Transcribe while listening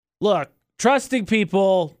Look, trusting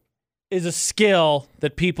people is a skill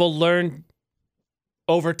that people learn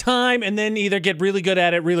over time and then either get really good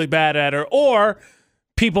at it, really bad at it, or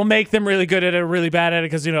people make them really good at it, really bad at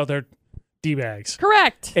it because, they're D-bags.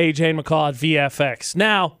 Correct. AJ McCall at VFX.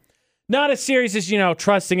 Now, not as serious as,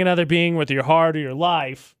 trusting another being with your heart or your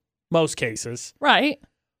life, most cases. Right.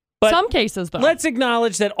 But some cases, though. Let's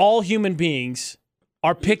acknowledge that all human beings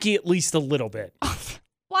are picky at least a little bit.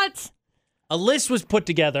 What? A list was put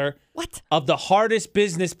together of the hardest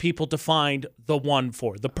business people to find the one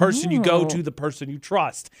for. The person you go to, the person you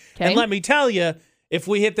trust. Okay. And let me tell you, if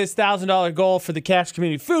we hit this $1,000 goal for the Cash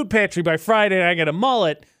Community Food Pantry by Friday and I get a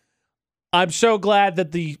mullet, I'm so glad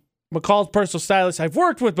that the McCall's personal stylist I've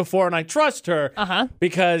worked with before and I trust her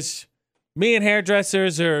because me and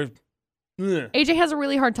hairdressers are... AJ has a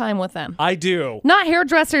really hard time with them. I do. Not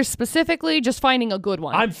hairdressers specifically, just finding a good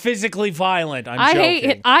one. I'm physically violent. I'm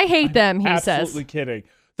joking. I hate them, he says. Absolutely kidding.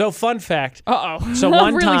 Though, fun fact. Uh-oh. So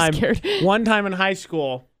I'm really scared. One time in high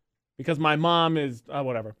school, because my mom is,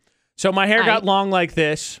 whatever. So my hair got long like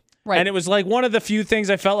this. Right. And it was like one of the few things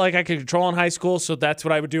I felt like I could control in high school. So that's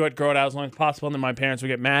what I would do. I'd grow it out as long as possible. And then my parents would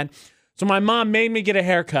get mad. So my mom made me get a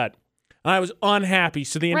haircut. And I was unhappy.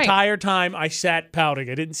 So the entire time I sat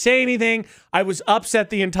pouting. I didn't say anything. I was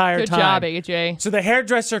upset the entire time. Good job, AJ. So the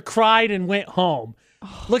hairdresser cried and went home.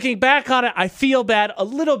 Looking back on it, I feel bad a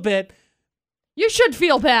little bit. You should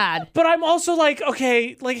feel bad. But I'm also like,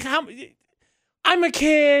 okay, like I'm a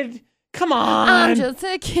kid. Come on. I'm just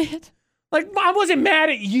a kid. Like, I wasn't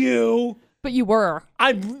mad at you. But you were.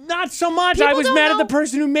 I'm not so much. I was mad at the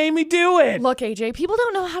person who made me do it. Look, AJ, people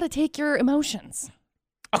don't know how to take your emotions.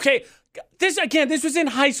 Okay. This was in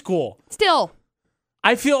high school. Still.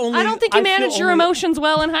 I don't think you managed your emotions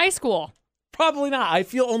well in high school. Probably not. I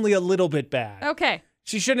feel only a little bit bad. Okay.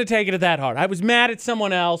 She shouldn't have taken it that hard. I was mad at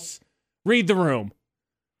someone else. Read the room.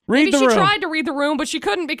 Maybe she tried to read the room, but she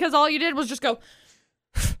couldn't because all you did was just go,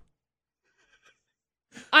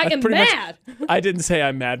 I am mad. I didn't say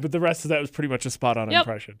I'm mad, but the rest of that was pretty much a spot-on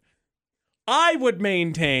impression. I would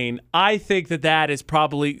maintain, I think that is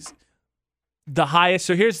probably... the highest.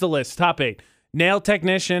 So here's the list. Top 8. Nail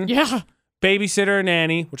technician. Yeah. Babysitter or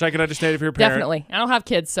nanny, which I can understand if you're a parent. Definitely. I don't have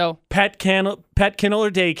kids, so. Pet kennel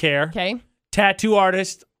or daycare. Okay. Tattoo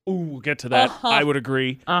artist. Ooh, we'll get to that. I would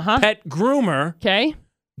agree. Pet groomer. Okay.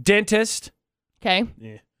 Dentist. Okay.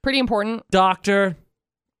 Yeah. Pretty important. Doctor.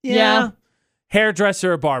 Yeah.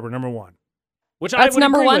 Hairdresser or barber, number 1. Which That's I would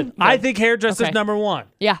number agree 1? with. I think hairdresser's number 1.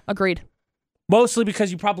 Yeah, agreed. Mostly because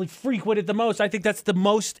you probably frequent it the most. I think that's the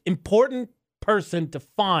most important person to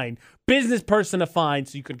find, business person to find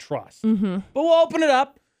so you can trust. Mm-hmm. But we'll open it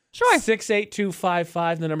up. Sure.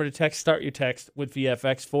 68255, the number to text. Start your text with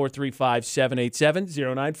VFX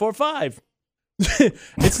 435-787-0945.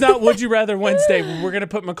 It's not Would You Rather Wednesday. We're going to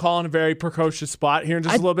put McCall in a very precocious spot here in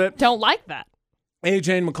just a little bit. Don't like that.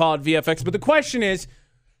 AJ and McCall at VFX. But the question is,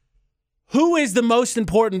 who is the most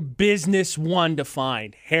important business one to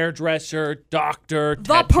find? Hairdresser, doctor,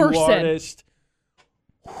 tattoo artist?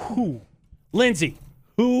 Who? Lindsay,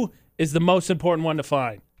 who is the most important one to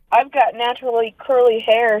find? I've got naturally curly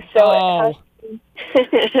hair, so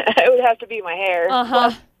it would have to be my hair.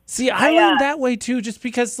 See, I lean that way too, just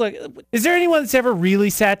because, like, is there anyone that's ever really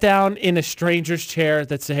sat down in a stranger's chair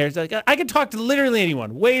that's the hair? Like, I can talk to literally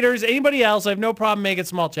anyone, waiters, anybody else. I have no problem making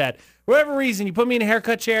small chat. For whatever reason, you put me in a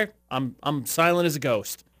haircut chair, I'm silent as a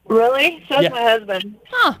ghost. Really? So that's my husband.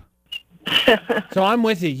 Huh. So I'm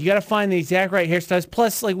with you. You got to find the exact right hairstyles.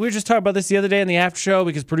 Plus, like, we were just talking about this the other day in the after show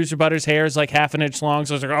because producer Butter's hair is like half an inch long.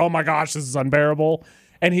 So I was like, oh my gosh, this is unbearable.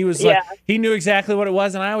 And he was like, he knew exactly what it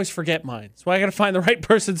was, and I always forget mine. So I got to find the right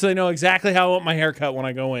person so they know exactly how I want my haircut when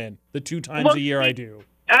I go in. The 2 times a year I do.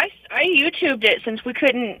 I YouTubed it since we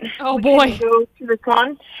couldn't. Oh boy, go to the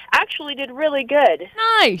salon. Actually, did really good.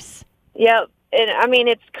 Nice. Yep. And I mean,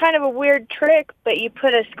 it's kind of a weird trick, but you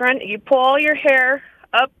put you pull all your hair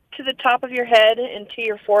up to the top of your head and to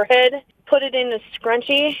your forehead, put it in a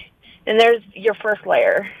scrunchie, and there's your first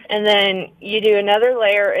layer. And then you do another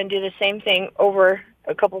layer and do the same thing over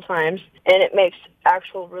a couple times, and it makes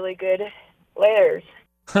actual really good layers.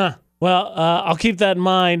 Huh. Well, I'll keep that in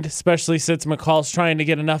mind, especially since McCall's trying to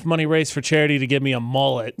get enough money raised for charity to give me a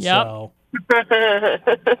mullet. Yep. So.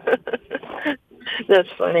 That's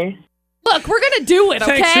funny. Look, we're going to do it,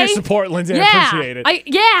 okay? Thanks for your support, Lindsay. I appreciate it.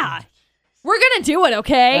 We're going to do it,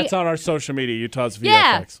 okay? That's on our social media, Utah's VFX.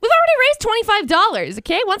 Yeah. We've already raised $25,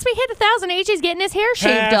 okay? Once we hit 1,000, AJ's getting his hair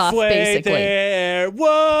shaved off, basically. There.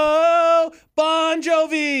 Whoa, Bon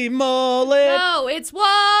Jovi mullet. No, it's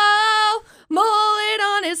whoa, mullet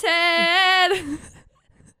on his head.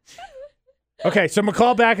 Okay, so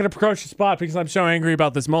McCall back at a precocious spot because I'm so angry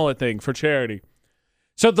about this mullet thing for charity.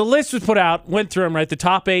 So the list was put out, went through them, right? The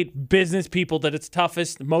top 8 business people that it's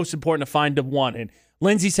toughest, most important to find the one. And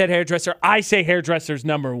Lindsay said hairdresser. I say hairdresser's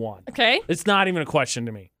number 1. Okay. It's not even a question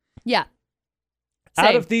to me. Yeah. Same.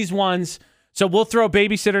 Out of these ones, so we'll throw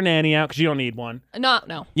babysitter nanny out because you don't need one.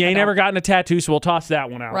 No. You ain't never gotten a tattoo, so we'll toss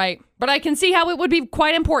that one out. Right. But I can see how it would be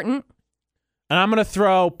quite important. And I'm going to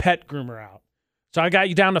throw pet groomer out. So I got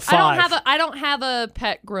you down to 5. I don't have a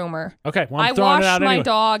pet groomer. Okay, well, I throwing wash it out my anyway.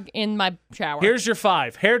 dog in my shower. Here's your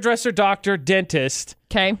 5. Hairdresser, doctor, dentist.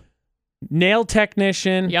 Okay. Nail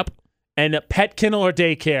technician. Yep. And a pet kennel or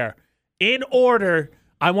daycare. In order,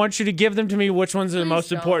 I want you to give them to me which ones are the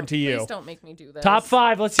most important to you. Please don't make me do this. Top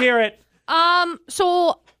 5, let's hear it.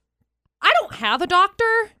 So I don't have a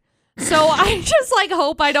doctor. So I just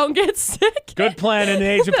hope I don't get sick. Good plan in the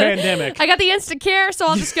age of pandemic. I got the instant care, so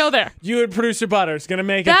I'll just go there. You and producer Butter's gonna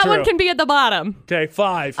make it That through. one can be at the bottom. Okay,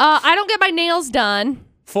 5. I don't get my nails done.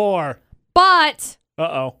 4. But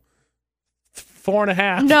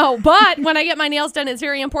 4.5. no, but when I get my nails done, it's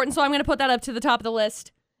very important. So I'm gonna put that up to the top of the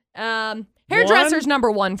list. Hairdresser's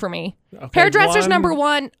number 1 for me. Okay, Hairdresser's 1. number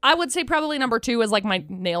 1. I would say probably number 2 is my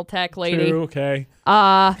nail tech lady. 2, okay.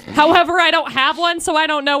 However, I don't have one, so I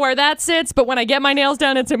don't know where that sits. But when I get my nails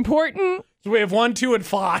done, it's important. So we have 1, 2, and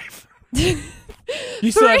 5.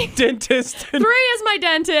 You said dentist. 3 is my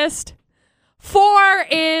dentist. 4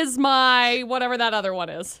 is my whatever that other one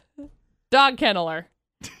is. Dog kenneler.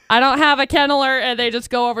 I don't have a kenneler, and they just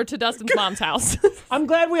go over to Dustin's mom's house. I'm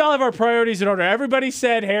glad we all have our priorities in order. Everybody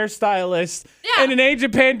said hairstylist. Yeah. In an age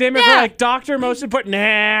of pandemic, we're like, doctor, most important.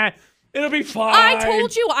 Nah, it'll be fine. I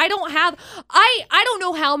told you I don't have. I don't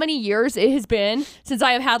know how many years it has been since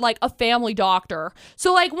I have had a family doctor.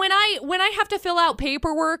 So when I have to fill out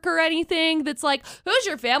paperwork or anything, that's who's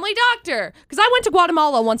your family doctor? Because I went to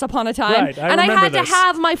Guatemala once upon a time, right, and I had to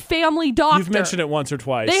have my family doctor. You've mentioned it once or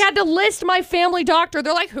twice. They had to list my family doctor.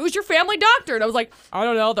 They're like, who's your family doctor? And I was like, I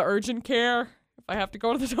don't know, the urgent care. If I have to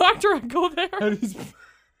go to the doctor, I go there. Who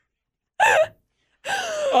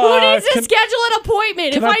needs to schedule an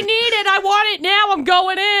appointment? If I need it, I want it now. I'm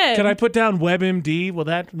going in. Can I put down WebMD? Will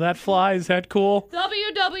that fly? Is that cool?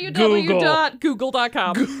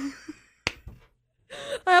 www.google.com.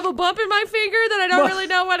 I have a bump in my finger that I don't really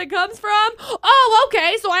know what it comes from. Oh,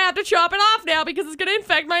 okay. So I have to chop it off now because it's going to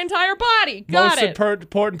infect my entire body. Got it. Most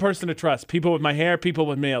important person to trust. People with my hair, people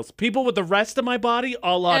with nails. People with the rest of my body,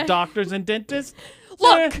 a la doctors and dentists.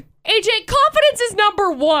 Look, AJ, confidence is number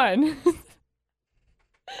 1.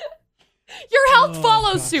 Your health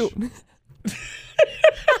follows suit.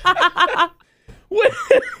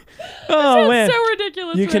 Oh, man. So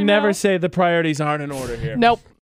ridiculous. You can never now. say the priorities aren't in order here. Nope.